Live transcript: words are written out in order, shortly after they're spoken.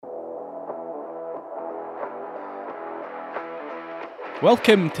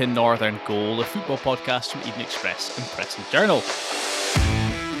Welcome to Northern Goal, a football podcast from Eden Express and Press and Journal.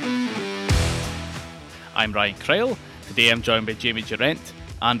 I'm Ryan Cryle. Today I'm joined by Jamie Durrant,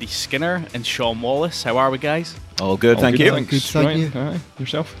 Andy Skinner and Sean Wallace. How are we, guys? All good, thank you. Good, thank you. All right.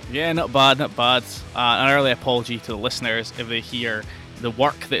 Yourself? Yeah, not bad. An early apology to the listeners if they hear the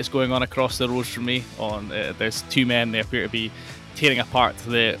work that is going on across the road from me. There's two men, they appear to be tearing apart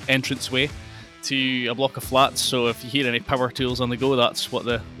the entranceway to a block of flats, so if you hear any power tools on the go, that's what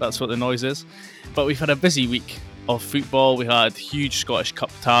the noise is. But we've had a busy week of football. We had huge Scottish Cup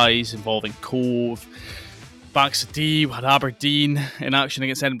ties involving Cove, Banks of Dee, we had Aberdeen in action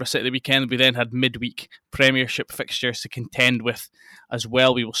against Edinburgh City the weekend. We then had midweek Premiership fixtures to contend with as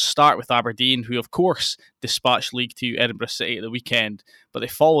well. We will start with Aberdeen, who of course dispatched League 2 Edinburgh City at the weekend, but they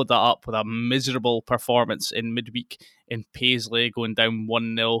followed that up with a miserable performance in midweek in Paisley, going down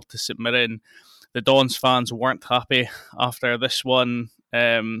 1-0 to St Mirren. The Dons fans weren't happy after this one.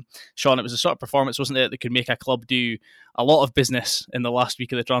 Sean, it was a sort of performance, wasn't it, that could make a club do a lot of business in the last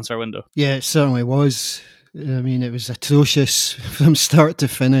week of the transfer window? Yeah, it certainly was. I mean, it was atrocious from start to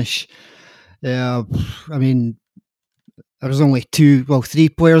finish. I mean, there was only three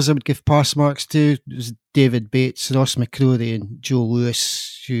players I would give pass marks to. It was David Bates, Ross McCrory and Joe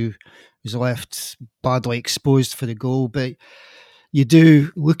Lewis, who was left badly exposed for the goal. But you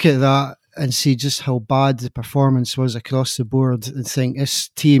do look at that and see just how bad the performance was across the board and think this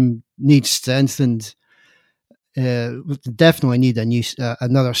team needs strengthened. We definitely need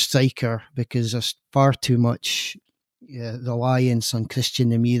another striker, because there's far too much reliance on Christian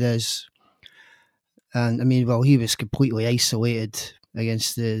Ramirez. And I mean, well, he was completely isolated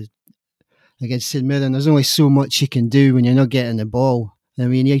against St Mirren. There's only so much you can do when you're not getting the ball. I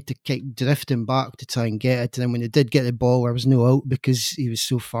mean, he had to keep drifting back to try and get it. And then when he did get the ball, there was no out because he was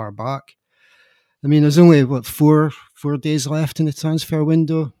so far back. I mean, there's only, 4 days left in the transfer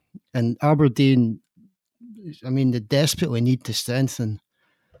window. And Aberdeen, I mean, they desperately need to strengthen.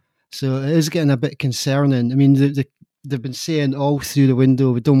 So it is getting a bit concerning. I mean, they've been saying all through the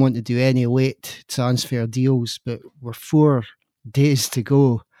window, we don't want to do any late transfer deals, but we're 4 days to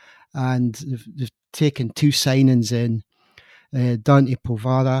go. And they've taken 2 signings in. Dante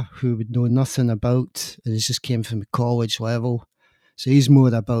Povara, who would know nothing about, and he just came from the college level. So he's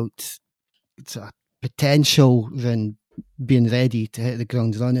more about potential than being ready to hit the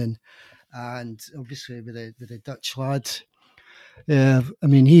ground running. And obviously with the Dutch lad, I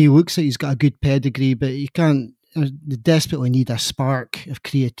mean, he looks like he's got a good pedigree, but he can't. They desperately need a spark of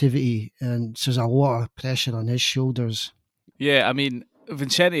creativity, and so there's a lot of pressure on his shoulders. Yeah, I mean,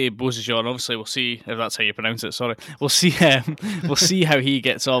 Vincente Bozijon, obviously we'll see if that's how you pronounce it. Sorry, we'll see. We'll see how he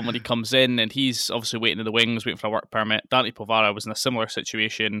gets on when he comes in, and he's obviously waiting in the wings, waiting for a work permit. Dante Povara was in a similar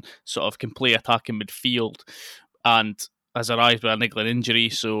situation, sort of can play attack in midfield, and has arrived with a niggling injury.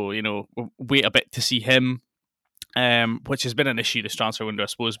 So we'll wait a bit to see him, which has been an issue this transfer window, I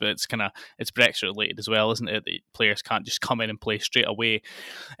suppose. But it's Brexit related as well, isn't it? That players can't just come in and play straight away.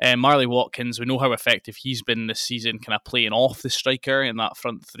 Marley Watkins, we know how effective he's been this season, kind of playing off the striker in that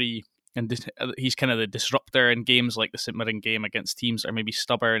front three, and he's kind of the disruptor in games like the St Mirren game against teams that are maybe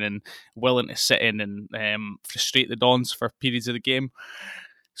stubborn and willing to sit in and frustrate the Dons for periods of the game.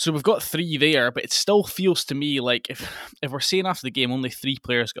 So we've got 3 there, but it still feels to me like if we're saying after the game only 3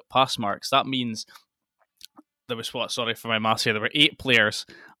 players got pass marks, that means there was sorry for my maths here, there were 8 players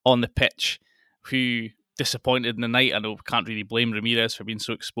on the pitch who disappointed in the night. I know we can't really blame Ramirez for being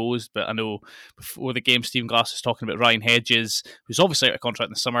so exposed, but I know before the game Stephen Glass was talking about Ryan Hedges, who's obviously out of contract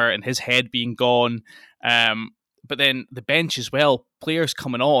in the summer, and his head being gone. But then the bench as well, players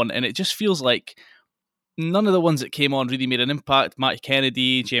coming on, and it just feels like none of the ones that came on really made an impact. Matty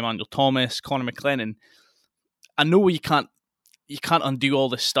Kennedy, J. Emmanuel Thomas, Conor McLennan. I know you can't undo all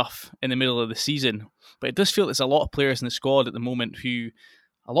this stuff in the middle of the season, but it does feel there's a lot of players in the squad at the moment who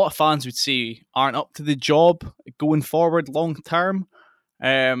a lot of fans would say aren't up to the job going forward long term.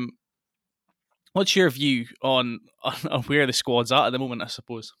 What's your view on where the squad's at the moment, I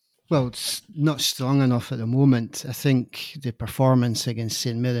suppose? Well, it's not strong enough at the moment. I think the performance against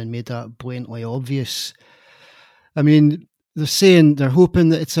St Mirren made that blatantly obvious. I mean, they're hoping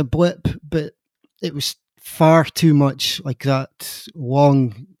that it's a blip, but it was far too much like that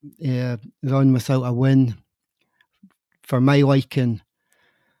long run without a win for my liking.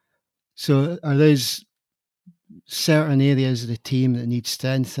 So there is certain areas of the team that need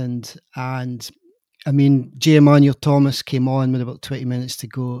strengthened, and I mean, J. Emmanuel Thomas came on with about 20 minutes to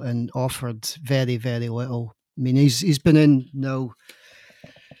go and offered very, very little. I mean, he's been in now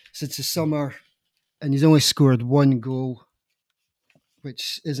since the summer, and he's only scored 1 goal,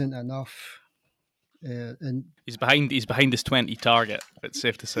 which isn't enough. And he's behind his 20 target. It's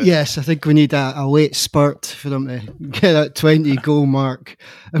safe to say. Yes, I think we need a late spurt for him to get that 20 goal mark.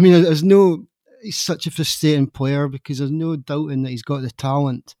 I mean, he's such a frustrating player because there's no doubting that he's got the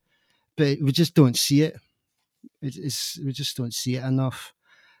talent, but we just don't see it. We just don't see it enough.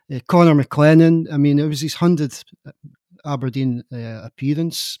 Conor McLennan, I mean, it was his 100th Aberdeen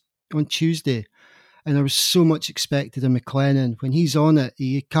appearance on Tuesday, and there was so much expected of McLennan. When he's on it,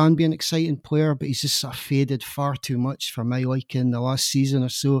 he can be an exciting player, but he's just sort of faded far too much for my liking the last season or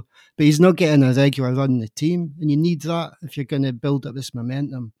so. But he's not getting a regular run in the team, and you need that if you're going to build up this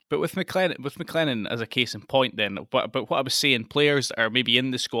momentum. But with McLennan as a case in point, then, but what I was saying, players that are maybe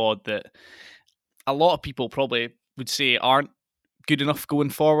in the squad that a lot of people probably would say aren't good enough going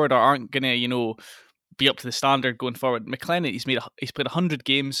forward or aren't going to, be up to the standard going forward. McLennan, he's played 100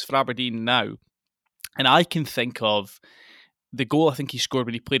 games for Aberdeen now. And I can think of the goal I think he scored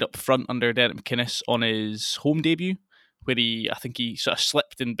when he played up front under Derek McInnes on his home debut, where I think he sort of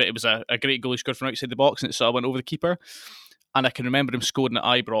slipped in, but it was a great goal he scored from outside the box and it sort of went over the keeper. And I can remember him scoring at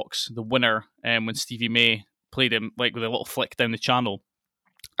Ibrox, the winner, when Stevie May played him like with a little flick down the channel.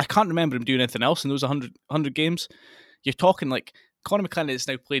 I can't remember him doing anything else in those 100 games. You're talking like Conor McLennan has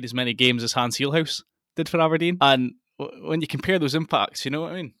now played as many games as Hans Heelhuis did for Aberdeen. And when you compare those impacts, you know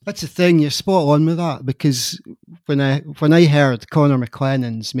what I mean? That's the thing, you're spot on with that, because when I heard Conor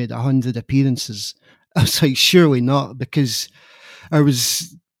McLennan's made 100 appearances, I was like, surely not, because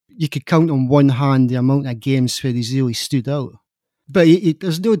you could count on one hand the amount of games where he's really stood out. But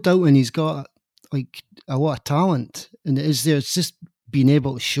there's no doubting he's got like a lot of talent, and it's just being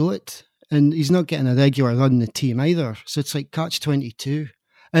able to show it. And he's not getting a regular run in the team either, so it's like catch-22.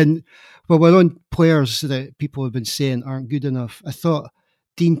 And we're on players that people have been saying aren't good enough. I thought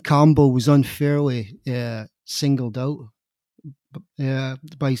Dean Campbell was unfairly singled out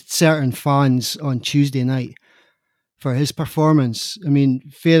by certain fans on Tuesday night for his performance. I mean,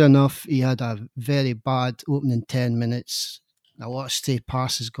 fair enough, he had a very bad opening 10 minutes, a lot of stray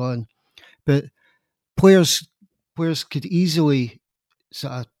passes gone, but players could easily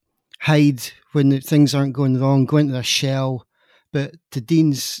sort of hide when things aren't going wrong, go into their shell. But to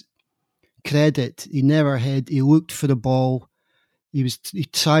Dean's credit, he never hid. He looked for the ball. He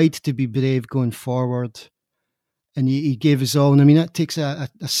tried to be brave going forward, and he gave his all. And I mean, that takes a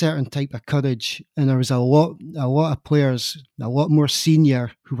certain type of courage. And there was a lot of players, a lot more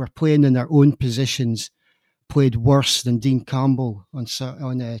senior, who were playing in their own positions, played worse than Dean Campbell on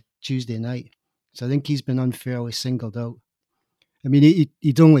Tuesday night. So I think he's been unfairly singled out. I mean,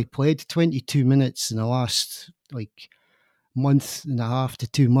 he'd only played 22 minutes in the last month and a half to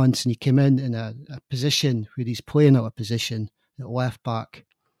 2 months, and he came in a position where he's playing out of position at left back.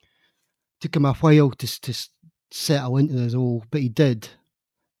 Took him a while to settle into the role, but he did,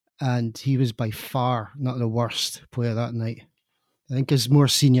 and he was by far not the worst player that night. I think as more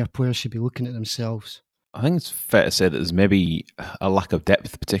senior players should be looking at themselves. I think it's fair to say that there's maybe a lack of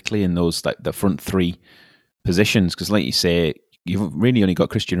depth, particularly in those the front three positions, because like you say, you've really only got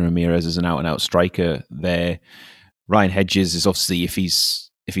Christian Ramirez as an out-and-out striker there. Ryan Hedges is obviously, if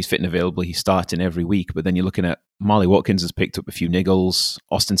he's fit and available, he's starting every week. But then you're looking at Marley Watkins has picked up a few niggles.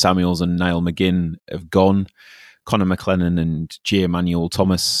 Austin Samuels and Niall McGinn have gone. Conor McLennan and J. Emmanuel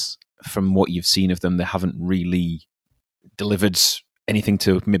Thomas, from what you've seen of them, they haven't really delivered anything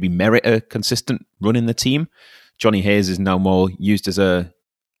to maybe merit a consistent run in the team. Johnny Hayes is now more used as a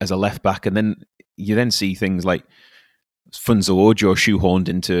left back, and then you see things like Funzo Ojo shoehorned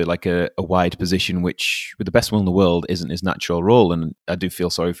into like a wide position, which with the best will in the world isn't his natural role. And I do feel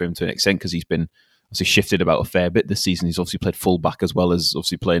sorry for him to an extent, because he's been obviously shifted about a fair bit this season. He's obviously played full back as well as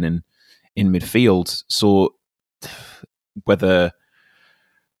obviously playing in midfield. So whether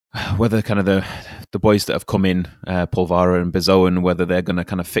kind of the boys that have come in, Polvara and Bizoan, whether they're going to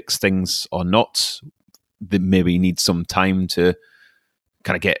kind of fix things or not, they maybe need some time to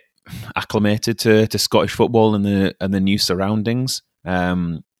kind of get acclimated to Scottish football and the new surroundings.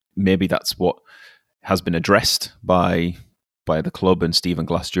 Maybe that's what has been addressed by the club and Stephen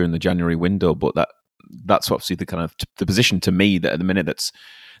Glass during the January window. But that's obviously the kind of the position to me that at the minute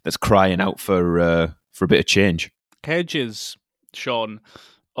that's crying out for a bit of change. Hedges, Sean,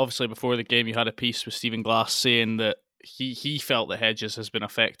 obviously before the game you had a piece with Stephen Glass saying that he felt that Hedges has been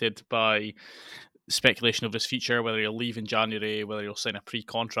affected by speculation of his future, whether he'll leave in January, whether he'll sign a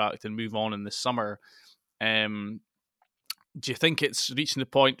pre-contract and move on in the summer. Do you think it's reaching the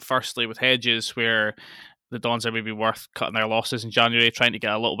point, firstly, with Hedges, where the Dons are maybe worth cutting their losses in January, trying to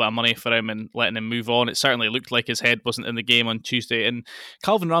get a little bit of money for him and letting him move on? It certainly looked like his head wasn't in the game on Tuesday. And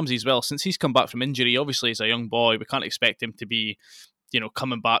Calvin Ramsey as well, since he's come back from injury, obviously he's a young boy, we can't expect him to be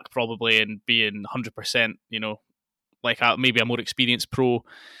coming back probably and being 100%, like maybe a more experienced pro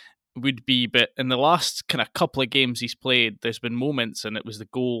would be. But in the last kind of couple of games he's played, there's been moments, and it was the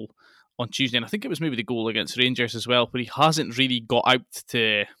goal on Tuesday, and I think it was maybe the goal against Rangers as well, where he hasn't really got out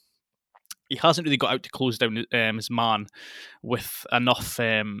to close down his man with enough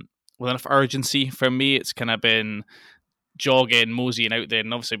urgency. For me, it's kind of been jogging, moseying out there,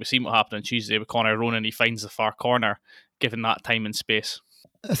 and obviously we've seen what happened on Tuesday with Connor Ronan. He finds the far corner, given that time and space.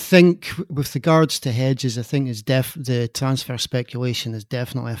 I think with regards to Hedges, I think the transfer speculation has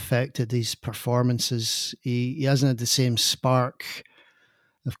definitely affected his performances. He hasn't had the same spark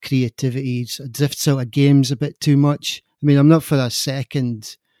of creativity. He drifts out of games a bit too much. I mean, I'm not for a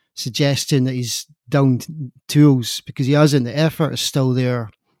second suggesting that he's down tools, because he hasn't. The effort is still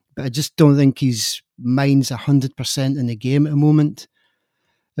there, but I just don't think his mind's 100% in the game at the moment.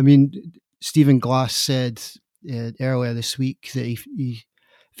 I mean, Stephen Glass said earlier this week that he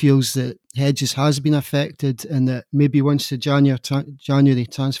feels that Hedges has been affected, and that maybe once the January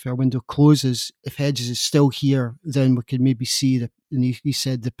transfer window closes, if Hedges is still here, then we could maybe see and he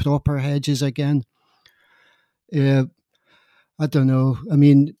said the proper Hedges again. I don't know. I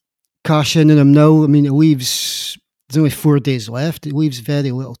mean, cash in on him now. I mean, there's only 4 days left. It leaves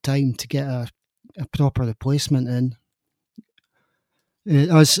very little time to get a proper replacement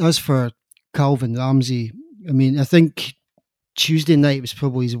in. As for Calvin Ramsey, I mean, I think Tuesday night was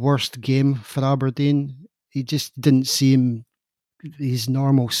probably his worst game for Aberdeen. He just didn't seem his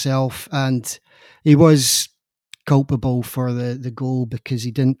normal self, and he was culpable for the goal because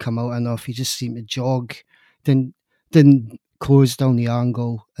he didn't come out enough. He just seemed to jog, didn't close down the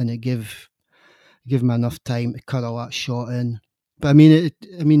angle, and it give him enough time to cut all that shot in. But I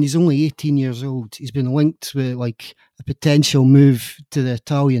mean, he's only 18 years old. He's been linked with like a potential move to the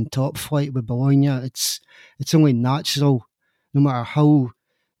Italian top flight with Bologna. It's only natural. No matter how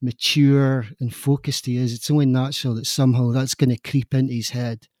mature and focused he is, it's only natural that somehow that's going to creep into his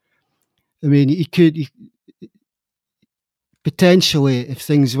head. I mean, he potentially, if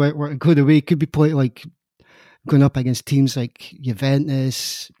things were to go the way, he could be going up against teams like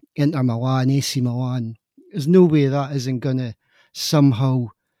Juventus, Inter Milan, AC Milan. There's no way that isn't going to somehow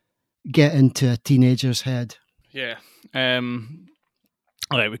get into a teenager's head. Yeah.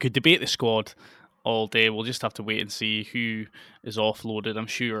 All right, we could debate the squad all day. We'll just have to wait and see who is offloaded. I'm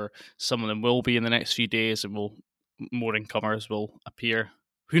sure some of them will be in the next few days, and more incomers will appear.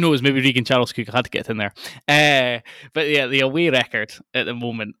 Who knows? Maybe Regan Charles Cook had to get in there. But yeah, the away record at the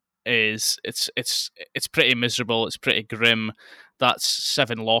moment is it's pretty miserable. It's pretty grim. That's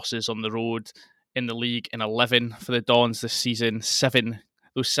 7 losses on the road in the league and 11 for the Dons this season.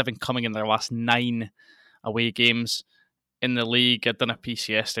 Those 7 coming in their last 9 away games in the league. I'd done a piece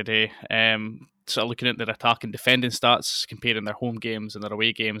yesterday, sort of looking at their attack and defending stats, comparing their home games and their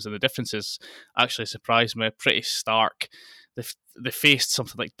away games, and the differences actually surprised me. Pretty stark. They faced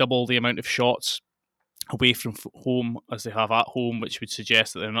something like double the amount of shots away from home as they have at home, which would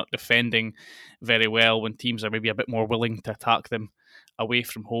suggest that they're not defending very well when teams are maybe a bit more willing to attack them away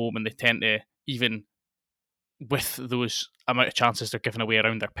from home, and they tend to, even with those amount of chances they're giving away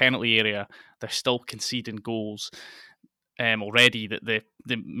around their penalty area, they're still conceding goals already that they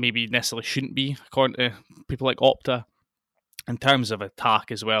maybe necessarily shouldn't be, according to people like Opta. In terms of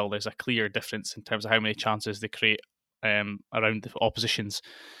attack as well, there's a clear difference in terms of how many chances they create around the opposition's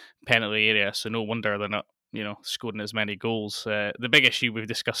penalty area. So no wonder they're not, scoring as many goals. The big issue we've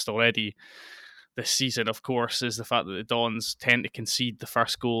discussed already this season, of course, is the fact that the Dons tend to concede the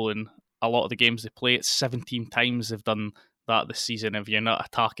first goal in a lot of the games they play. It's 17 times they've done that this season. If you're not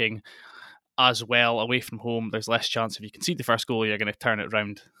attacking as well away from home, there's less chance if you concede the first goal, you're going to turn it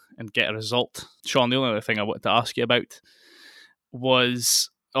around and get a result. Sean, the only other thing I wanted to ask you about was,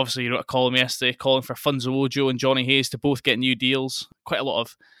 obviously, you wrote a column yesterday calling for Funso Ojo and Johnny Hayes to both get new deals. Quite a lot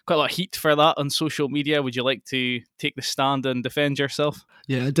of heat for that on social media. Would you like to take the stand and defend yourself?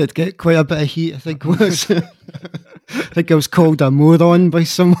 Yeah, I did get quite a bit of heat. I think I was called a moron by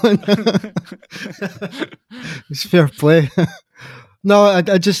someone. It's fair play. No,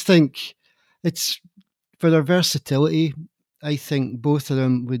 I just think it's for their versatility. I think both of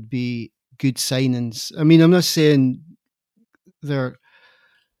them would be good signings. I mean, I'm not saying they're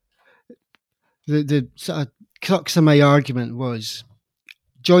the sort of crux of my argument was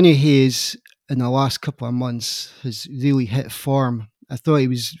Johnny Hayes in the last couple of months has really hit form. I thought he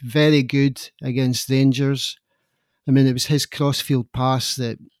was very good against Rangers. I mean, it was his crossfield pass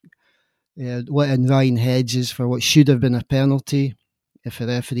that let in Ryan Hedges for what should have been a penalty if the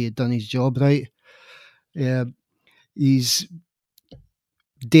referee had done his job right. He's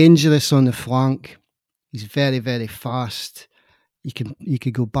dangerous on the flank. He's very, very fast. he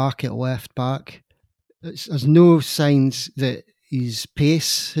could go back at left back. There's no signs that his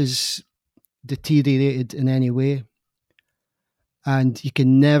pace has deteriorated in any way, and you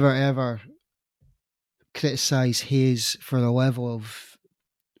can never ever criticise Hayes for the level of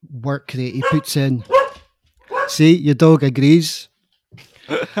work rate he puts in. See, your dog agrees,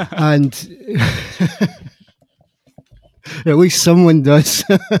 and at least someone does.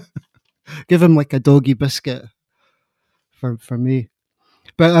 Give him like a doggy biscuit for me.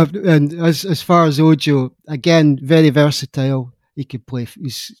 But and as far as Ojo, again, very versatile. He could play.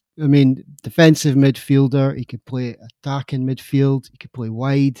 Defensive midfielder. He could play attacking midfield. He could play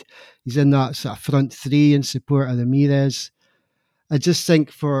wide. He's in that sort of front three in support of Ramirez. I just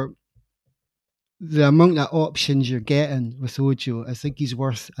think for the amount of options you're getting with Ojo, I think he's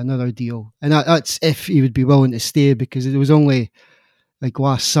worth another deal. And that's if he would be willing to stay, because it was only like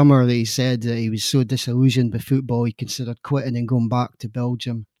last summer that he said that he was so disillusioned by football he considered quitting and going back to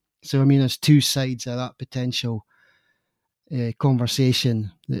Belgium. So, there's two sides of that potential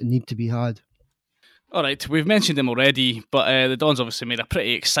conversation that need to be had. All right, we've mentioned him already, but the Dons obviously made a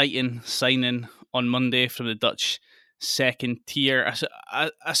pretty exciting signing on Monday from the Dutch second tier.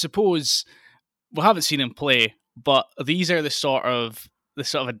 I suppose we haven't seen him play, but these are the sort of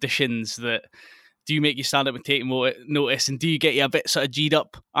additions that do make you stand up and take notice, and do you get you a bit sort of G'd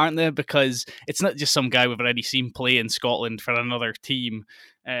up, aren't they? Because it's not just some guy we've already seen play in Scotland for another team.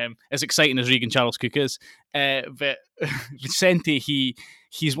 As exciting as Regan Charles-Cook is, but Vicente,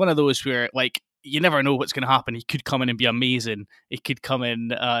 he's one of those where, like, you never know what's going to happen. He could come in and be amazing. He could come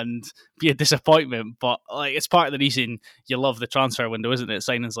in and be a disappointment. But like, it's part of the reason you love the transfer window, isn't it?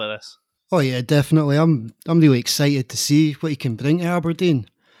 Signings like this. Oh yeah, definitely. I'm really excited to see what he can bring to Aberdeen.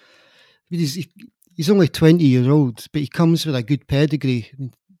 He's only 20 years old, but he comes with a good pedigree.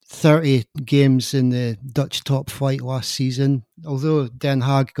 30 games in the Dutch top flight last season. Although Den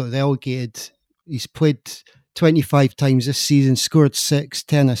Haag got relegated, he's played 25 times this season, scored 6,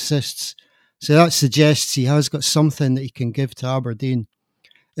 10 assists. So that suggests he has got something that he can give to Aberdeen.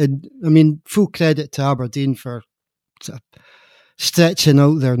 And full credit to Aberdeen for sort of stretching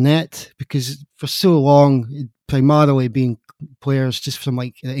out their net, because for so long, it'd primarily been players just from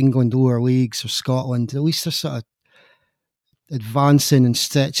like the England lower leagues or Scotland. At least they're sort of advancing and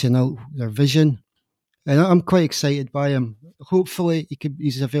stretching out their vision. And I'm quite excited by him. Hopefully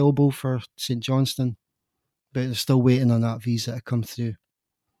he's available for St Johnstone, but they're still waiting on that visa to come through.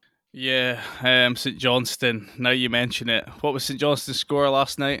 Yeah, St Johnstone. Now you mention it. What was St Johnstone's score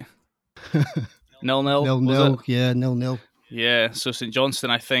last night? 0-0? 0-0, yeah, 0-0. Yeah, so St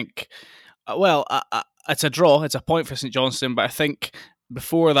Johnstone, I think, it's a draw. It's a point for St Johnstone, but I think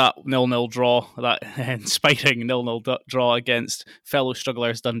before that 0-0 draw, that inspiring 0-0 draw against fellow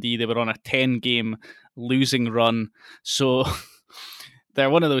strugglers Dundee, they were on a 10-game losing run. So they're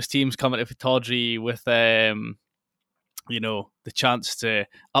one of those teams coming to Pittodrie with the chance to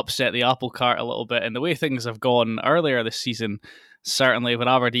upset the apple cart a little bit. And the way things have gone earlier this season, certainly when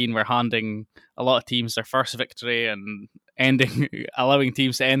Aberdeen were handing a lot of teams their first victory and allowing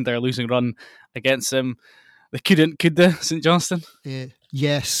teams to end their losing run against them, they couldn't, could they, St Johnstone?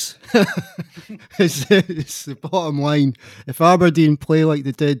 Yes. It's the bottom line. If Aberdeen play like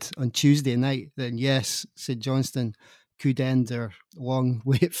they did on Tuesday night, then yes, St Johnstone could end their long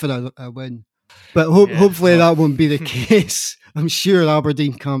wait for a win. But hopefully that won't be the case. I'm sure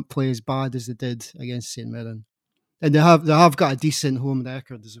Aberdeen can't play as bad as they did against St Mirren. And they have got a decent home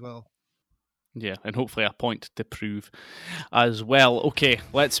record as well. Yeah, and hopefully a point to prove as well. Okay,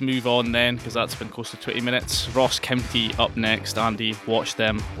 let's move on then, because that's been close to 20 minutes. Ross County up next. Andy watched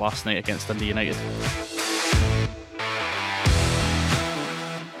them last night against Dundee United.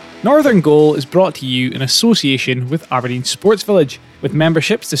 Northern Goal is brought to you in association with Aberdeen Sports Village. With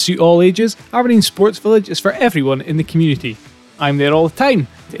memberships to suit all ages, Aberdeen Sports Village is for everyone in the community. I'm there all the time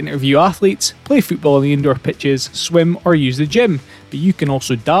to interview athletes, play football on the indoor pitches, swim or use the gym. But you can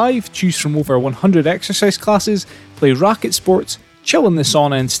also dive, choose from over 100 exercise classes, play racket sports, chill in the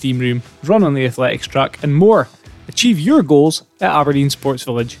sauna and steam room, run on the athletics track and more. Achieve your goals at Aberdeen Sports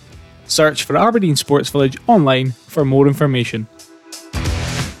Village. Search for Aberdeen Sports Village online for more information.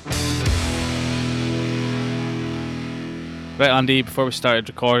 Right, Andy, before we started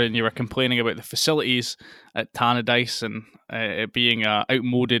recording, you were complaining about the facilities at Tannadice and it being an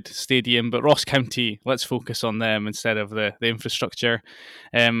outmoded stadium, but Ross County, let's focus on them instead of the infrastructure.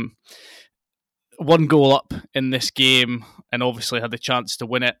 1 goal up in this game and obviously had the chance to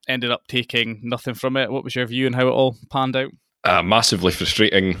win it, ended up taking nothing from it. What was your view on how it all panned out? Massively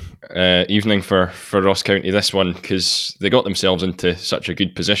frustrating evening for Ross County, this one, because they got themselves into such a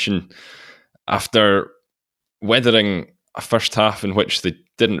good position after weathering a first half in which they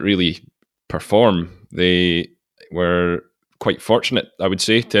didn't really perform. They were quite fortunate, I would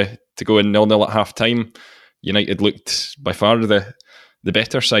say, to go in 0-0 at half time. United looked by far the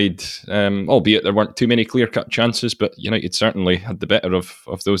better side, albeit there weren't too many clear-cut chances, but United certainly had the better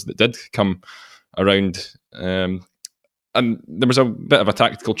of those that did come around. And there was a bit of a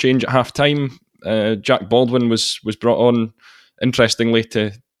tactical change at half time. Jack Baldwin was brought on, interestingly,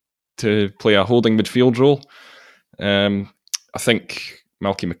 to play a holding midfield role. I think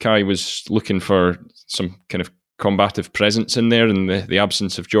Malky Mackay was looking for some kind of combative presence in there in the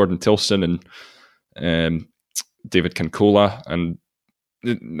absence of Jordan Tilson and David Cancola, and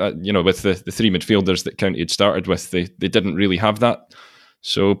with the three midfielders that County had started with, they didn't really have that.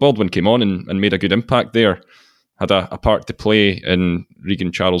 So Baldwin came on and made a good impact there. Had a part to play in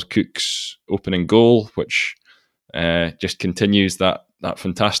Regan Charles-Cook's opening goal, which just continues that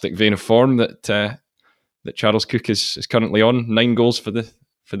fantastic vein of form that Charles-Cook is currently on. 9 goals for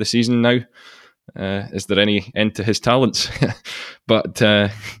the season now. Is there any end to his talents? But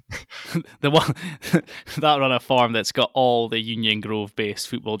the one that run of form that's got all the Union Grove-based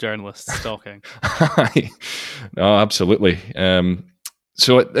football journalists talking. No, absolutely.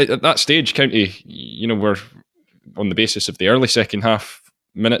 So at that stage, County, were on the basis of the early second half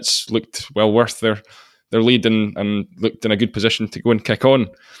minutes, looked well worth their lead and looked in a good position to go and kick on.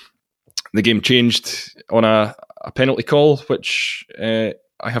 The game changed on a penalty call, which I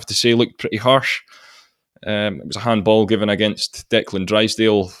have to say looked pretty harsh. It was a handball given against Declan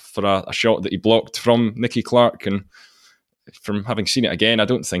Drysdale for a shot that he blocked from Nicky Clark, and from having seen it again, I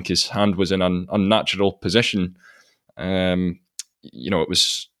don't think his hand was in an unnatural position. It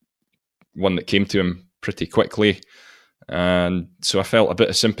was one that came to him pretty quickly, and so I felt a bit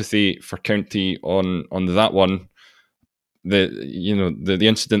of sympathy for County on that one. The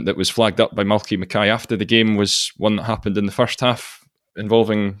incident that was flagged up by Malky Mackay after the game was one that happened in the first half,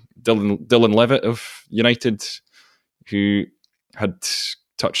 involving Dylan Levitt of United, who had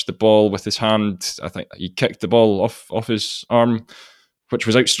touched the ball with his hand. I think he kicked the ball off his arm, which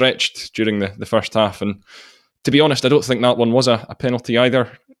was outstretched during the first half. And to be honest, I don't think that one was a penalty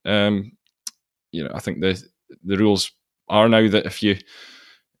either. I think the rules are now that if you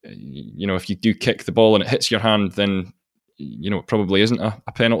do kick the ball and it hits your hand, then it probably isn't a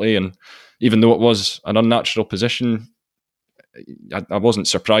penalty. And even though it was an unnatural position, I wasn't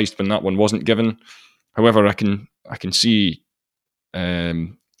surprised when that one wasn't given. However, I can see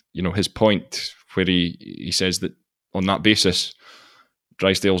his point where he says that on that basis,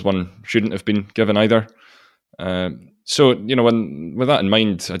 Drysdale's one shouldn't have been given either. So with that in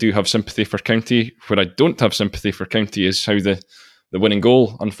mind, I do have sympathy for County. Where I don't have sympathy for County is how the winning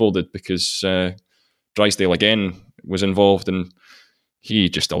goal unfolded, because Drysdale again was involved, and he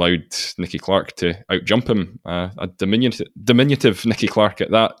just allowed Nicky Clark to outjump him. A diminutive Nicky Clark at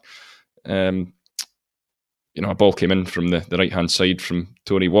that. A ball came in from the right-hand side from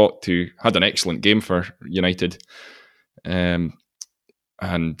Tony Watt, who had an excellent game for United. And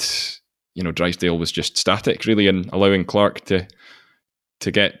Drysdale was just static, really, in allowing Clark to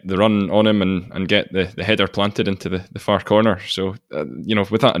get the run on him and get the header planted into the far corner. So,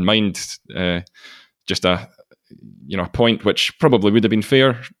 with that in mind, just a point which probably would have been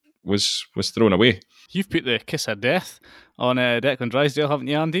fair was thrown away. You've put the kiss of death on Declan Drysdale, haven't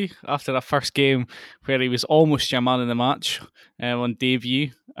you, Andy? After a first game where he was almost your man in the match on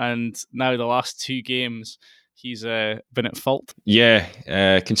debut, and now the last 2 games he's been at fault. Yeah,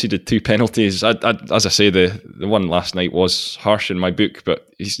 conceded 2 penalties. As I say, the one last night was harsh in my book, but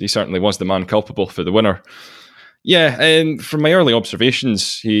he certainly was the man culpable for the winner. Yeah, and from my early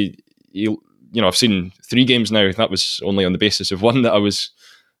observations, he I've seen 3 games now. That was only on the basis of one that I was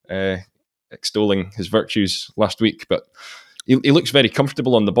extolling his virtues last week. But he looks very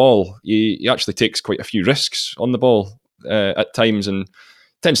comfortable on the ball. He actually takes quite a few risks on the ball at times and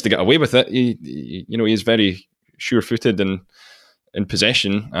tends to get away with it. He is very sure-footed and in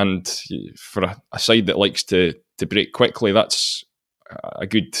possession. And for a side that likes to break quickly, that's a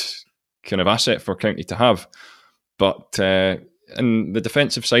good kind of asset for County to have. But in the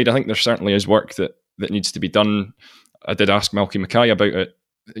defensive side, I think there certainly is work that needs to be done. I did ask Malky Mackay about it,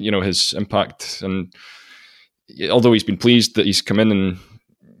 his impact, and although he's been pleased that he's come in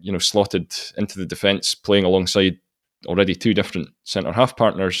and slotted into the defence, playing alongside already 2 different centre half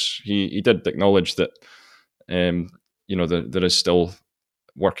partners, he did acknowledge that there is still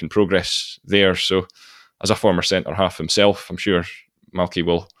work in progress there. So, as a former centre half himself, I'm sure Malky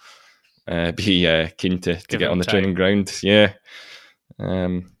will be keen to get on the training ground. Yeah.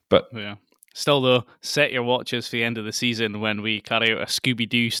 But Still, though, set your watches for the end of the season when we carry out a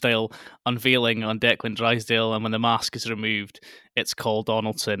Scooby-Doo style unveiling on Declan Drysdale, and when the mask is removed, it's Cole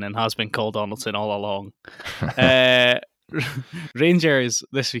Donaldson and has been Cole Donaldson all along. Rangers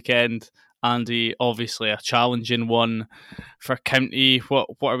this weekend, Andy, obviously a challenging one for County. What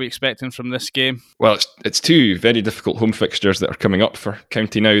are we expecting from this game? Well, it's two very difficult home fixtures that are coming up for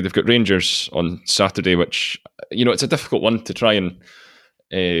County now. They've got Rangers on Saturday, which, it's a difficult one to try and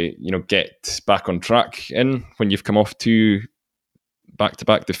get back on track in when you've come off two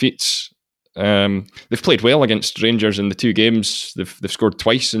back-to-back defeats. They've played well against Rangers in the two games. They've scored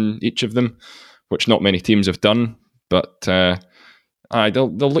twice in each of them, which not many teams have done. But they'll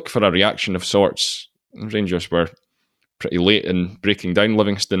look for a reaction of sorts. Rangers were pretty late in breaking down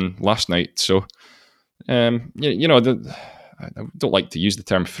Livingston last night, so I don't like to use the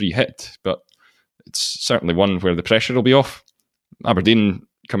term free hit, but it's certainly one where the pressure will be off. Aberdeen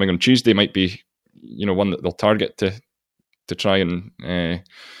coming on Tuesday might be, one that they'll target to try and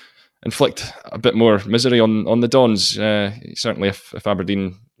inflict a bit more misery on the Dons. Certainly, if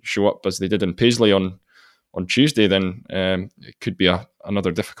Aberdeen show up as they did in Paisley on Tuesday, then it could be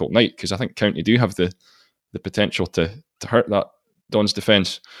another difficult night, because I think County do have the potential to hurt that Dons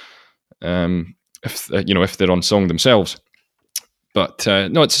defence if they're on song themselves. But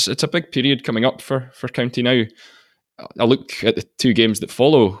no, it's a big period coming up for County now. I look at the two games that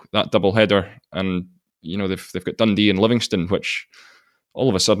follow that double header, and they've got Dundee and Livingston, which all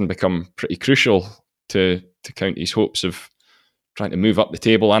of a sudden become pretty crucial to County's hopes of trying to move up the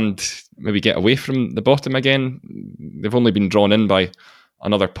table and maybe get away from the bottom again. They've only been drawn in by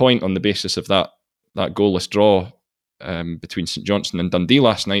another point on the basis of that goalless draw between St Johnstone and Dundee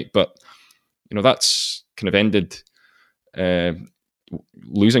last night, but that's kind of ended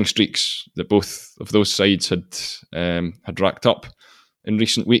losing streaks that both of those sides had racked up in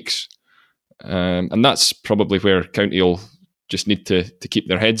recent weeks, and that's probably where County will just need to keep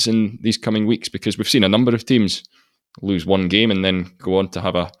their heads in these coming weeks, because we've seen a number of teams lose one game and then go on to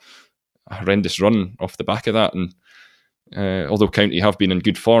have a horrendous run off the back of that. And although County have been in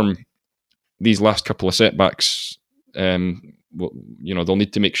good form, these last couple of setbacks, they'll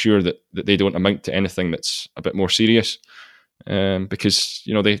need to make sure that they don't amount to anything that's a bit more serious. Because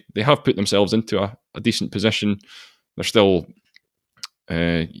they have put themselves into a decent position. They're still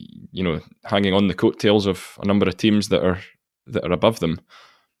hanging on the coattails of a number of teams that are above them,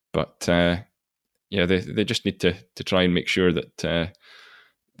 but they just need to try and make sure that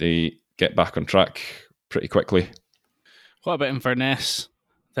they get back on track pretty quickly. What about Inverness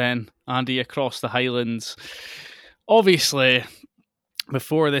then, Andy, across the Highlands? Obviously,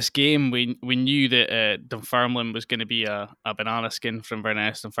 before this game, we knew that Dunfermline was going to be a banana skin for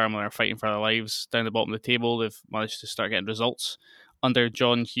Inverness. Dunfermline are fighting for their lives down the bottom of the table. They've managed to start getting results under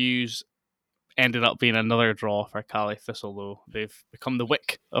John Hughes. Ended up being another draw for Caley Thistle, though. They've become the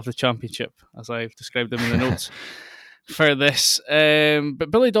Wick of the Championship, as I've described them in the notes for this. But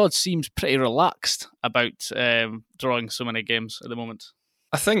Billy Dodds seems pretty relaxed about drawing so many games at the moment.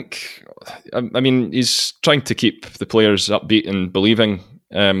 I think, he's trying to keep the players upbeat and believing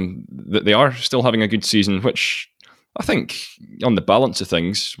that they are still having a good season, which I think, on the balance of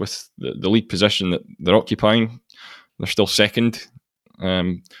things, with the league position that they're occupying, they're still second.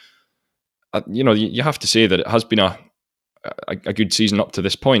 You have to say that it has been a good season up to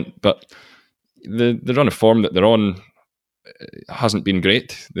this point, but the run of form that they're on hasn't been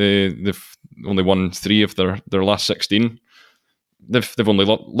great. They've only won 3 of their last 16. They've only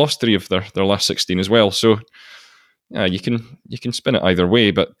lost 3 of their last 16 as well. So you can spin it either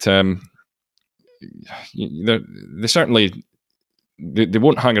way, but they certainly they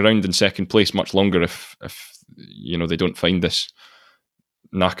won't hang around in second place much longer if they don't find this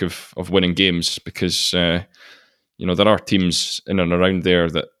knack of winning games, because there are teams in and around there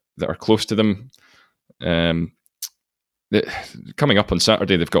that are close to them. Coming up on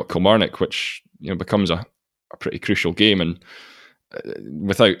Saturday, they've got Kilmarnock, which becomes a pretty crucial game, and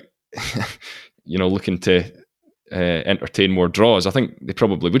without looking to entertain more draws, I think they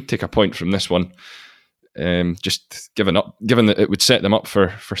probably would take a point from this one. Just given that it would set them up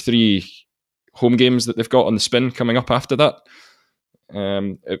for 3 home games that they've got on the spin coming up after that.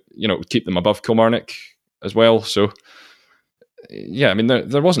 It would keep them above Kilmarnock as well. So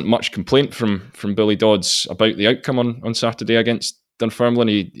there wasn't much complaint from Billy Dodds about the outcome on Saturday against Dunfermline.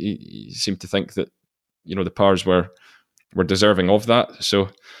 He seemed to think that the Pars were deserving of that. So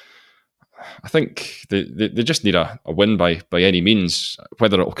I think they just need a win by any means.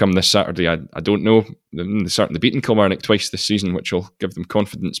 Whether it will come this Saturday, I don't know. They've certainly beaten Kilmarnock twice this season, which will give them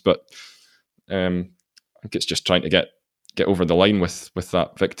confidence. But I think it's just trying to get over the line with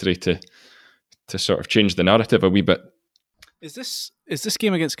that victory to sort of change the narrative a wee bit. Is this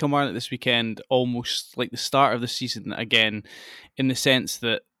game against Kilmarnock this weekend almost like the start of the season again, in the sense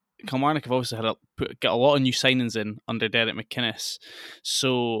that Kilmarnock have obviously got a lot of new signings in under Derek McInnes.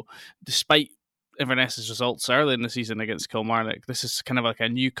 So despite Inverness's results early in the season against Kilmarnock, this is kind of like a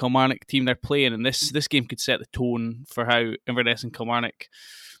new Kilmarnock team they're playing, and this game could set the tone for how Inverness and Kilmarnock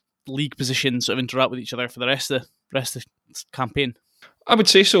league positions sort of interact with each other for the rest of the campaign. I would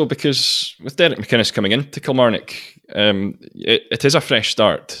say so, because with Derek McInnes coming into Kilmarnock, it is a fresh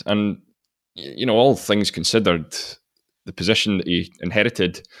start, and all things considered, the position that he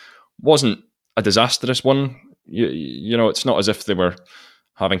inherited wasn't a disastrous one. It's not as if they were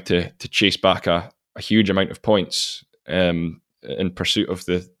having to chase back a huge amount of points in pursuit of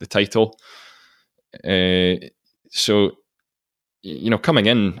the title. So coming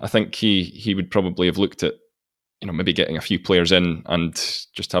in, I think he would probably have looked at maybe getting a few players in and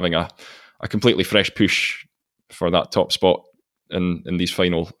just having a completely fresh push for that top spot in these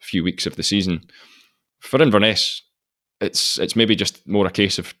final few weeks of the season. For Inverness, it's maybe just more a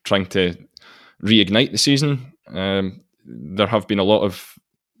case of trying to reignite the season. There have been a lot of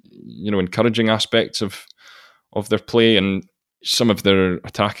encouraging aspects of their play, and some of their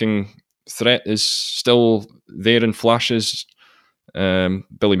attacking threat is still there in flashes.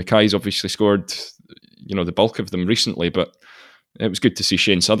 Billy Mackay's obviously scored the bulk of them recently, but it was good to see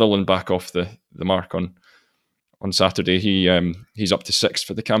Shane Sutherland back off the mark on Saturday. He's up to 6th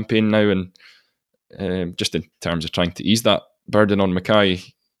for the campaign now, and just in terms of trying to ease that burden on Mackay,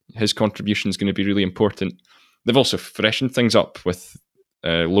 his contribution is going to be really important. They've also freshened things up with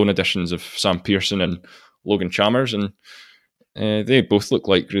loan additions of Sam Pearson and Logan Chalmers, and they both look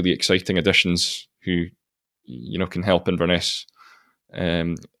like really exciting additions who can help Inverness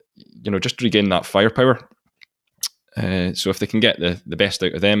just regain that firepower. So if they can get the best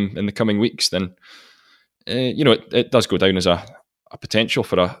out of them in the coming weeks, then it does go down as a potential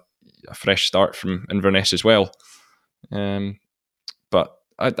for a fresh start from Inverness as well. But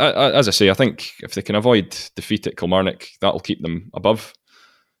as I say, I think if they can avoid defeat at Kilmarnock, that'll keep them above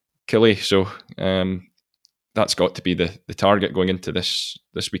Killie. So that's got to be the target going into this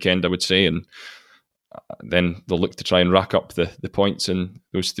weekend, I would say, and then they'll look to try and rack up the points in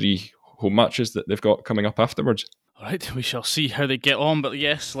those 3 home matches that they've got coming up afterwards. All right, we shall see how they get on, but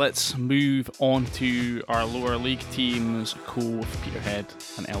yes, let's move on to our lower league teams, Cove, Peterhead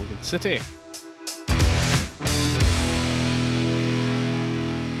and Elgin City.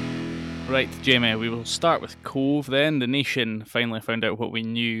 Right, Jamie, we will start with Cove then. The Nation finally found out what we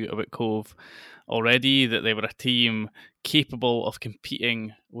knew about Cove already, that they were a team capable of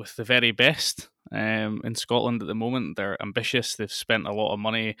competing with the very best in Scotland at the moment. They're ambitious. They've spent a lot of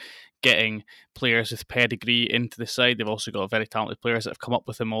money getting players with pedigree into the side. They've also got very talented players that have come up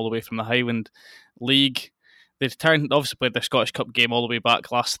with them all the way from the Highland League. They obviously played their Scottish Cup game all the way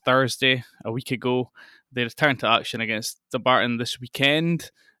back last Thursday, a week ago. They returned to action against Dumbarton this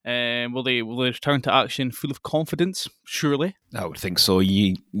weekend. Will they return to action full of confidence? Surely, I would think so.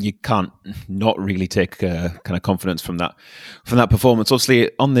 You can't not really take kind of confidence from that performance. Obviously,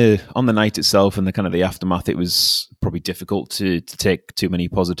 on the night itself and the kind of the aftermath, it was probably difficult to take too many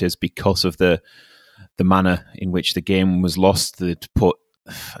positives because of the manner in which the game was lost. They'd put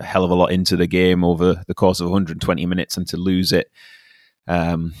a hell of a lot into the game over the course of 120 minutes, and to lose it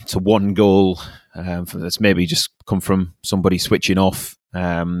to 1 goal that's maybe just come from somebody switching off.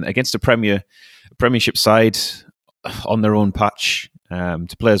 Against a Premiership side on their own patch,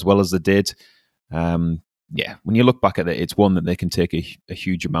 to play as well as they did. When you look back at it, it's one that they can take a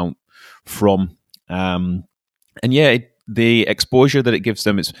huge amount from. The exposure that it gives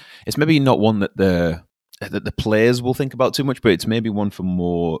them, it's maybe not one that the players will think about too much, but it's maybe one for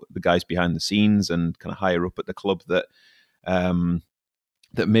more the guys behind the scenes and kind of higher up at the club that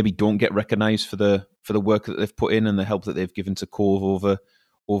maybe don't get recognised for the work that they've put in and the help that they've given to Cove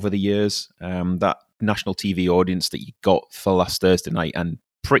over the years. That national TV audience that you got for last Thursday night, and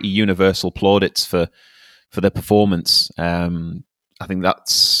pretty universal plaudits for their performance. I think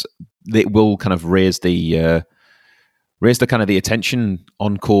it will kind of raise the kind of the attention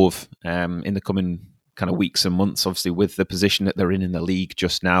on Cove in the coming kind of weeks and months. Obviously, with the position that they're in the league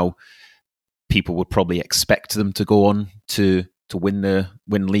just now, people would probably expect them to go on to win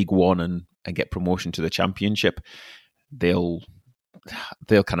League One and get promotion to the Championship. They'll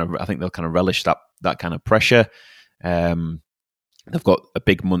kind of relish that kind of pressure. They've got a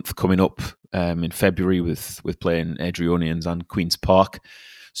big month coming up in February with playing Adrionians and Queen's Park,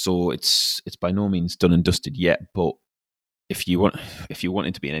 so it's by no means done and dusted yet. But if you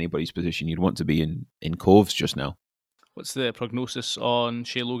wanted to be in anybody's position, you'd want to be in Cove's just now. What's the prognosis on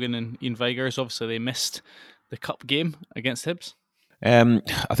Shea Logan and Ian Vigurs? Obviously, they missed the cup game against Hibs.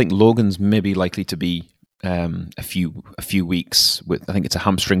 I think Logan's maybe likely to be a few weeks. With I think it's a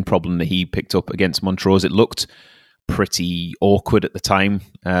hamstring problem that he picked up against Montrose. It looked pretty awkward at the time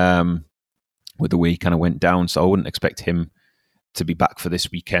with the way he kind of went down. So I wouldn't expect him to be back for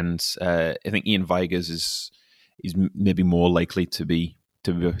this weekend. I think Ian Vigurs is maybe more likely to be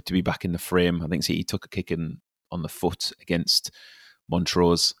back in the frame. I think he took a kick on the foot against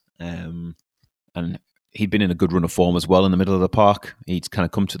Montrose, and he'd been in a good run of form as well in the middle of the park. He'd kind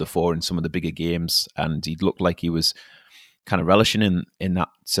of come to the fore in some of the bigger games, and he'd looked like he was kind of relishing in that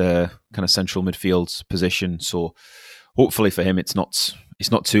kind of central midfield position. So hopefully for him, it's not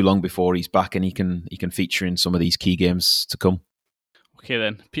too long before he's back and he can feature in some of these key games to come. Okay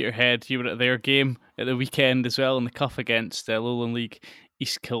then, Peterhead, you were at their game at the weekend as well in the cup against Lowland League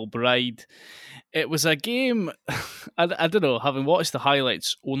East Kilbride. It was a game, I don't know, having watched the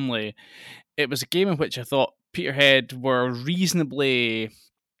highlights only, it was a game in which I thought Peterhead were reasonably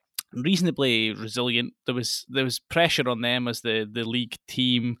resilient. There was pressure on them as the league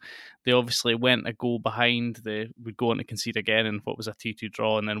team. They obviously went a goal behind. They would go on to concede again in what was a 2-2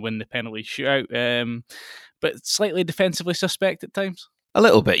 draw and then win the penalty shootout. But slightly defensively suspect at times. A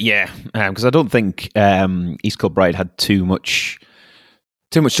little bit, yeah, because I don't think East Kilbride had too much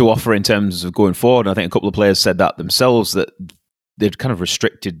to offer in terms of going forward. And I think a couple of players said that themselves, that they'd kind of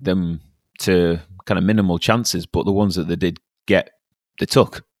restricted them to kind of minimal chances, but the ones that they did get, they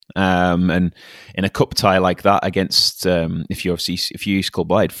took. And in a cup tie like that against, if you're East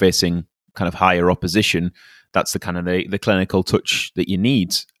Kilbride facing kind of higher opposition, that's the kind of the clinical touch that you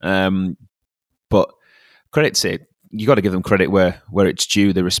need. But credit to, you got to give them credit where it's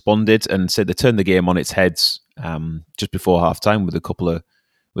due. They responded and said they turned the game on its head just before half time with a couple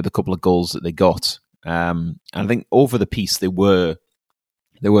of goals that they got. And I think over the piece they were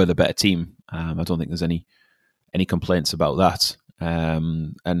the better team. I don't think there's any complaints about that.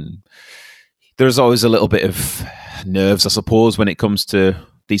 And there's always a little bit of nerves, I suppose, when it comes to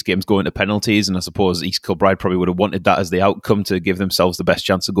these games going to penalties. And I suppose East Kilbride probably would have wanted that as the outcome to give themselves the best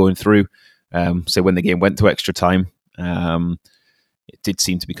chance of going through. So when the game went to extra time, it did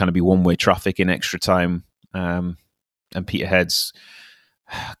seem to be kind of be one-way traffic in extra time. And Peterhead's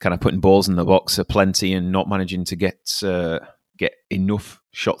kind of putting balls in the box aplenty and not managing to get enough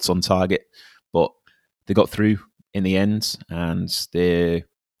shots on target. But they got through in the end, and the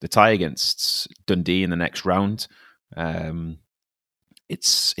tie against Dundee in the next round,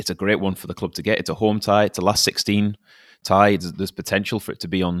 it's a great one for the club to get. It's a home tie. It's a last 16 tie. There's potential for it to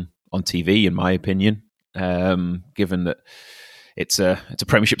be on TV, in my opinion, given that it's a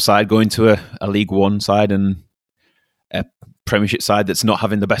Premiership side going to a League One side and a Premiership side that's not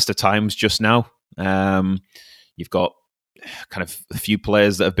having the best of times just now. You've got kind of a few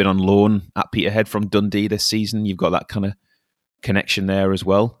players that have been on loan at Peterhead from Dundee this season. You've got that kind of connection there as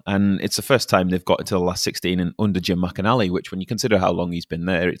well. And it's the first time they've got into the last 16 and under Jim McAnally, which when you consider how long he's been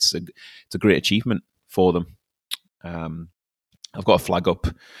there, it's a great achievement for them. I've got to flag up,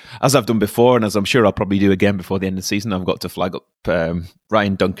 as I've done before, and as I'm sure I'll probably do again before the end of the season, I've got to flag up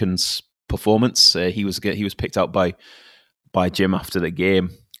Ryan Duncan's performance. He was picked out by Jim after the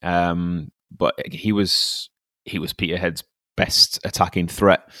game, but he was Peterhead's best attacking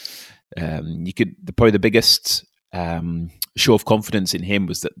threat. Probably the biggest show of confidence in him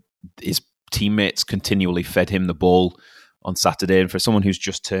was that his teammates continually fed him the ball on Saturday, and for someone who's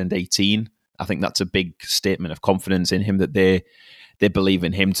just turned 18, I think that's a big statement of confidence in him, that they believe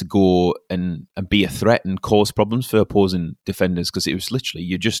in him to go and be a threat and cause problems for opposing defenders, because it was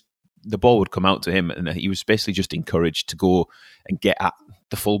literally the ball would come out to him and he was basically just encouraged to go and get at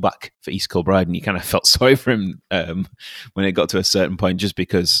the fullback for East Kilbride, and you kind of felt sorry for him when it got to a certain point, just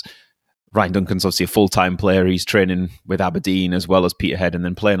because Ryan Duncan's obviously a full-time player. He's training with Aberdeen as well as Peterhead and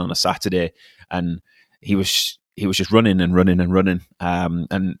then playing on a Saturday, and he was just running and running and running,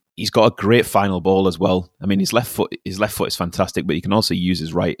 and he's got a great final ball as well. I mean, his left foot is fantastic, but he can also use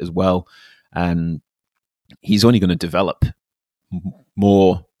his right as well, and he's only going to develop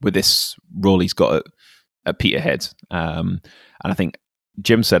more with this role he's got at Peterhead. And I think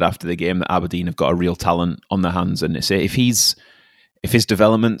Jim said after the game that Aberdeen have got a real talent on their hands, and they say if his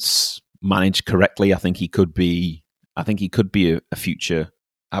developments managed correctly, I think he could be a future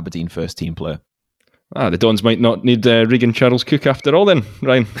Aberdeen first team player. The Dons might not need Regan Charles-Cook after all then,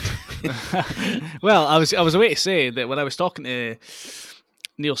 Ryan. Well, I was away to say that when I was talking to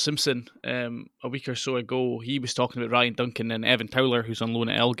Neil Simpson a week or so ago, he was talking about Ryan Duncan and Evan Towler, who's on loan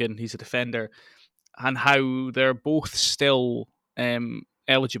at Elgin. He's a defender, and how they're both still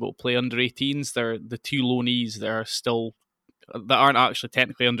eligible to play under 18s. They're the 2 loanees that aren't actually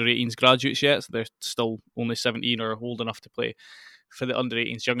technically under 18s graduates yet, so they're still only 17 or old enough to play for the under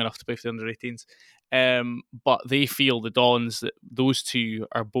 18s, young enough to play for the under 18s. But they feel, the Dons, that those two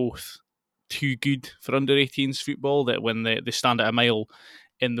are both too good for under 18s football, that when they stand at a mile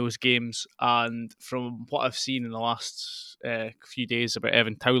in those games. And from what I've seen in the last few days about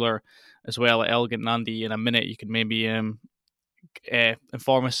Evan Towler as well at Elgin, and Andy, in a minute you can maybe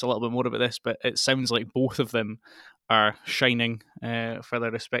inform us a little bit more about this, but it sounds like both of them are shining for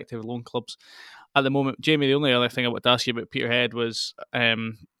their respective loan clubs at the moment. Jamie, the only other thing I wanted to ask you about Peterhead was,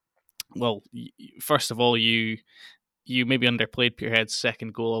 first of all, you maybe underplayed Peterhead's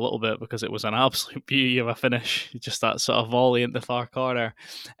second goal a little bit, because it was an absolute beauty of a finish, just that sort of volley into the far corner.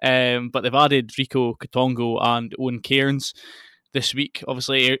 But they've added Rico Katongo and Owen Cairns this week.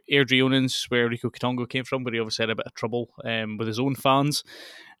 Obviously, Airdrie Onans, where Rico Katongo came from, but he obviously had a bit of trouble with his own fans.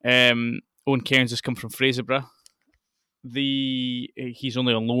 Owen Cairns has come from Fraserburgh. He's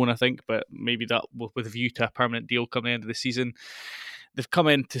only on loan, I think, but maybe that with a view to a permanent deal coming the end of the season. They've come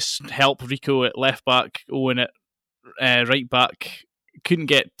in to help Rico at left back, Owen at right back. Couldn't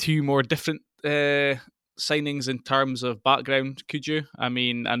get two more different signings in terms of background, could you? I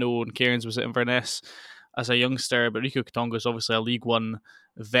mean, I know Owen Cairns was at Inverness as a youngster, but Rico Katongo is obviously a League One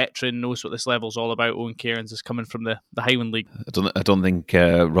veteran, knows what this level's all about. Owen Cairns is coming from the Highland League. I don't think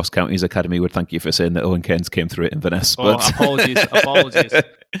Ross County's Academy would thank you for saying that Owen Cairns came through at Inverness. Apologies.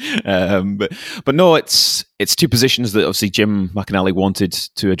 But no, it's two positions that obviously Jim McAnally wanted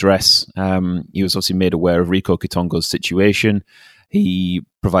to address. He was obviously made aware of Rico Katongo's situation. He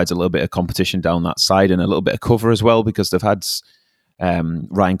provides a little bit of competition down that side and a little bit of cover as well, because they've had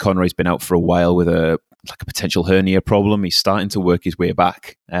Ryan Conroy's been out for a while with a potential hernia problem. He's starting to work his way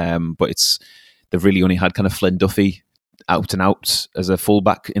back, but they've really only had kind of Flynn Duffy out and out as a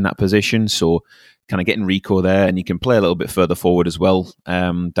fullback in that position. So kind of getting Rico there, and he can play a little bit further forward as well,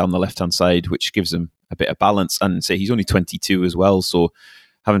 down the left-hand side, which gives him a bit of balance. And say he's only 22 as well, so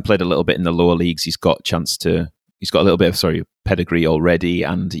having played a little bit in the lower leagues, he's got a little bit of pedigree already,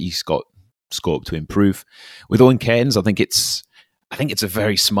 and he's got scope to improve. With Owen Cairns, I think it's a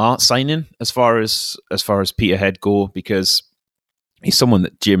very smart signing as far as Peterhead go, because he's someone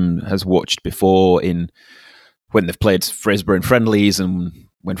that Jim has watched before when they've played Fraserburgh in friendlies, and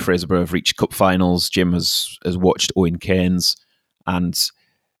when Fraserburgh have reached cup finals. Jim has watched Owen Cairns, and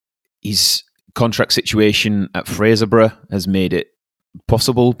his contract situation at Fraserburgh has made it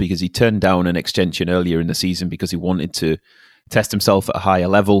possible, because he turned down an extension earlier in the season because he wanted to test himself at a higher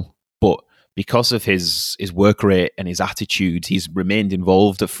level. But because of his work rate and his attitude, he's remained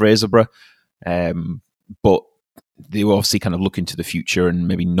involved at Fraserburgh. But they were obviously kind of looking to the future and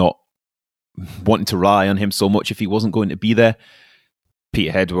maybe not wanting to rely on him so much if he wasn't going to be there.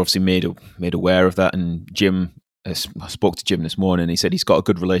 Peterhead were obviously made aware of that, and I spoke to Jim this morning. He said he's got a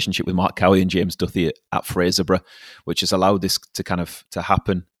good relationship with Mark Cowie and James Duthie at Fraserburgh, which has allowed this to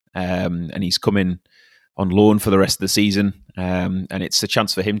happen. And he's coming on loan for the rest of the season, and it's a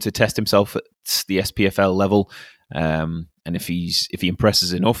chance for him to test himself at the SPFL level. And if he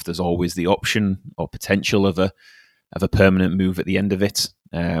impresses enough, there's always the option or potential of a permanent move at the end of it.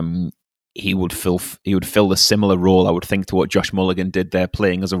 He would fill a similar role, I would think, to what Josh Mulligan did there,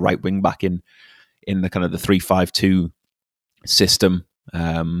 playing as a right wing back in the kind of the 3-5-2 system.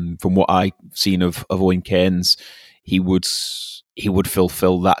 From what I've seen of Owen Cairns, he would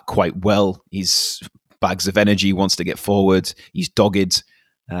fulfill that quite well. He's bags of energy, wants to get forward. He's dogged.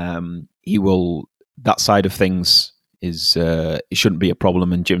 That side of things it shouldn't be a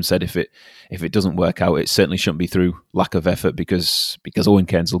problem. And Jim said if it doesn't work out, it certainly shouldn't be through lack of effort, because Owen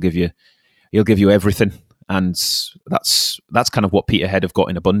Cairns will give you everything. And that's kind of what Peterhead have got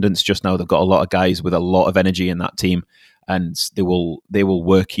in abundance just now. They've got a lot of guys with a lot of energy in that team, and they will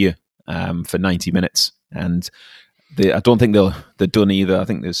work you for 90 minutes. And I don't think they're done either. I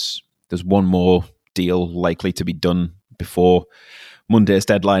think there's one more deal likely to be done before Monday's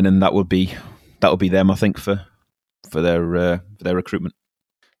deadline, and that would be them, I think, for their recruitment.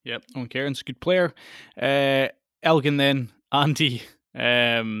 Yep, Owen Cairns, good player. Elgin then, Andy,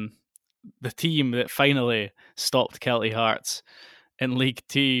 the team that finally stopped Kelty Hearts in League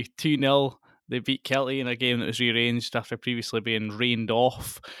 2, 2-0. They beat Kelty in a game that was rearranged after previously being rained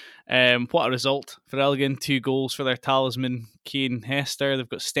off. What a result for Elgin. 2 goals for their talisman, Kane Hester. They've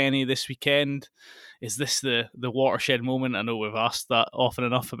got Steny this weekend. Is this the watershed moment? I know we've asked that often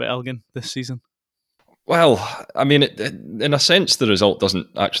enough about Elgin this season. Well, I mean, in a sense, the result doesn't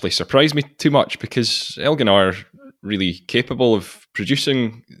actually surprise me too much, because Elgin are really capable of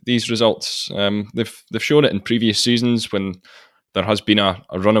producing these results. They've shown it in previous seasons when there has been a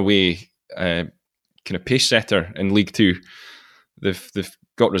runaway kind of pace setter in League Two. They've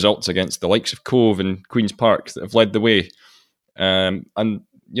got results against the likes of Cove and Queen's Park that have led the way, and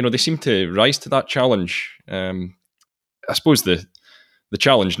they seem to rise to that challenge. I suppose the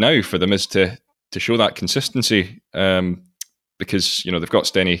challenge now for them is to show that consistency, because they've got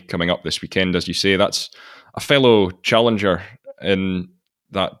Steny coming up this weekend, as you say. That's a fellow challenger in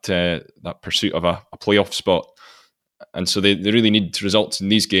that pursuit of a playoff spot, and so they really need results in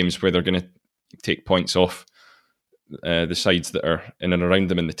these games where they're going to take points off the sides that are in and around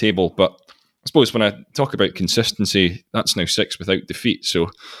them in the table. But I suppose when I talk about consistency, that's now 6 without defeat. So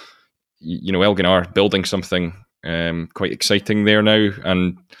Elgin are building something quite exciting there now,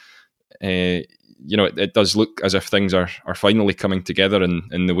 and it does look as if things are finally coming together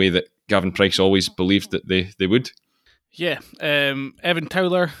in the way that Gavin Price always believed that they would. Yeah, Evan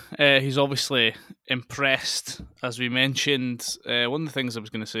Towler, he's obviously impressed, as we mentioned. One of the things I was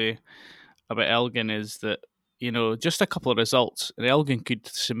going to say about Elgin is that, just a couple of results, and Elgin could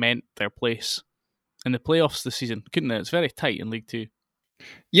cement their place in the playoffs this season, couldn't they? It's very tight in League Two.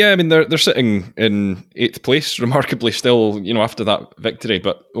 Yeah, I mean, they're sitting in 8th place, remarkably still, after that victory,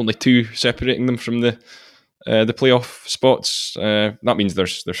 but only 2 separating them from the playoff spots. That means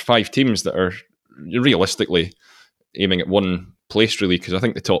there's 5 teams that are realistically aiming at 1 place, really, because I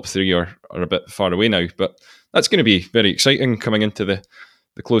think the top 3 are a bit far away now. But that's going to be very exciting coming into the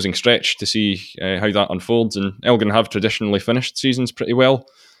closing stretch to see how that unfolds. And Elgin have traditionally finished seasons pretty well,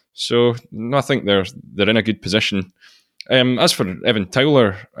 so I think they're in a good position. As for Evan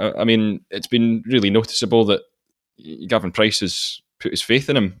Towler, I mean, it's been really noticeable that Gavin Price has put his faith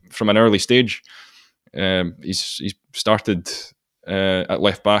in him from an early stage. He's started at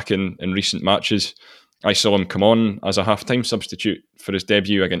left back in recent matches. I saw him come on as a half-time substitute for his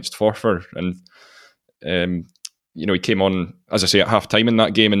debut against Forfar, and he came on, as I say, at half-time in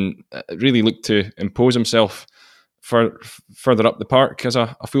that game, and really looked to impose himself further up the park as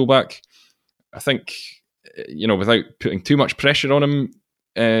a fullback. I think, without putting too much pressure on him,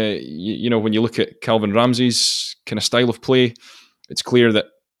 when you look at Calvin Ramsey's kind of style of play, it's clear that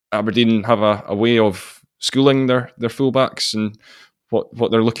Aberdeen have a way of schooling their fullbacks and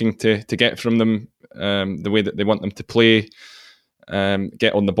what they're looking to get from them, the way that they want them to play,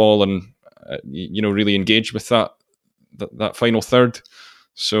 get on the ball and really engage with that final third.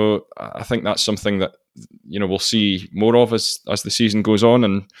 So I think that's something that we'll see more of as the season goes on,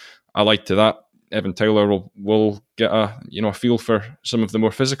 and allied to that, Evan Towler will get a feel for some of the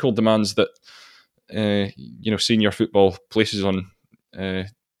more physical demands that senior football places on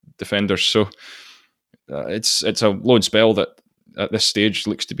defenders. So it's a loan spell that at this stage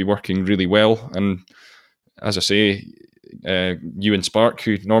looks to be working really well. And as I say, Ewan Spark,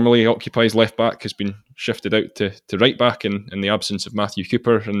 who normally occupies left back, has been shifted out to right back in the absence of Matthew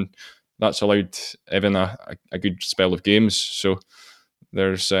Cooper, and that's allowed Evan a good spell of games. So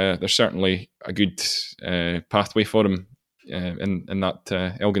there's certainly a good pathway for him in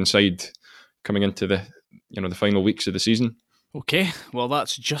that Elgin side coming into the final weeks of the season. Okay, well,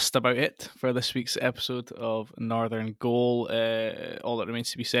 that's just about it for this week's episode of Northern Goal. All that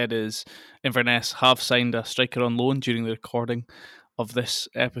remains to be said is Inverness have signed a striker on loan during the recording of this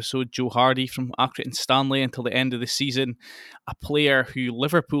episode, Joe Hardy from Accrington Stanley, until the end of the season. A player who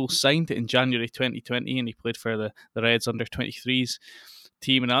Liverpool signed in January 2020, and he played for the Reds under-23s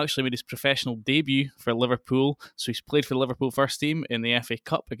team and actually made his professional debut for Liverpool. So he's played for the Liverpool first team in the FA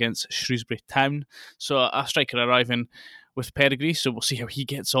Cup against Shrewsbury Town. So a striker arriving with pedigree, so we'll see how he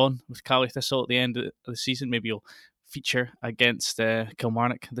gets on with Caley Thistle at the end of the season. Maybe he'll feature against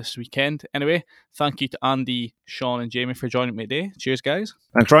Kilmarnock this weekend. Anyway, thank you to Andy, Sean and Jamie for joining me today. Cheers, guys.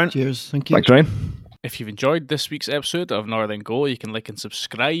 Thanks, Ryan. Cheers. Thank you. Thanks, Ryan. If you've enjoyed this week's episode of Northern Goal, you can like and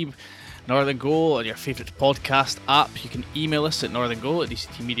subscribe Northern Goal on your favourite podcast app. You can email us at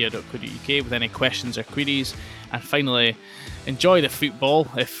northerngoal@dctmedia.co.uk with any questions or queries. And finally, enjoy the football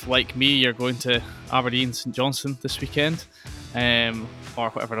if, like me, you're going to Aberdeen St Johnstone this weekend, or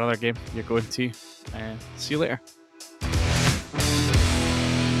whatever other game you're going to. See you later.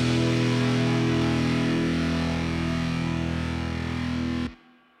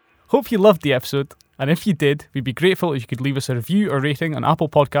 Hope you loved the episode, and if you did, we'd be grateful if you could leave us a review or rating on Apple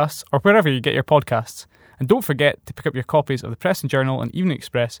Podcasts or wherever you get your podcasts. And don't forget to pick up your copies of the Press and Journal and Evening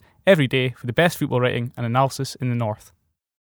Express every day for the best football writing and analysis in the North.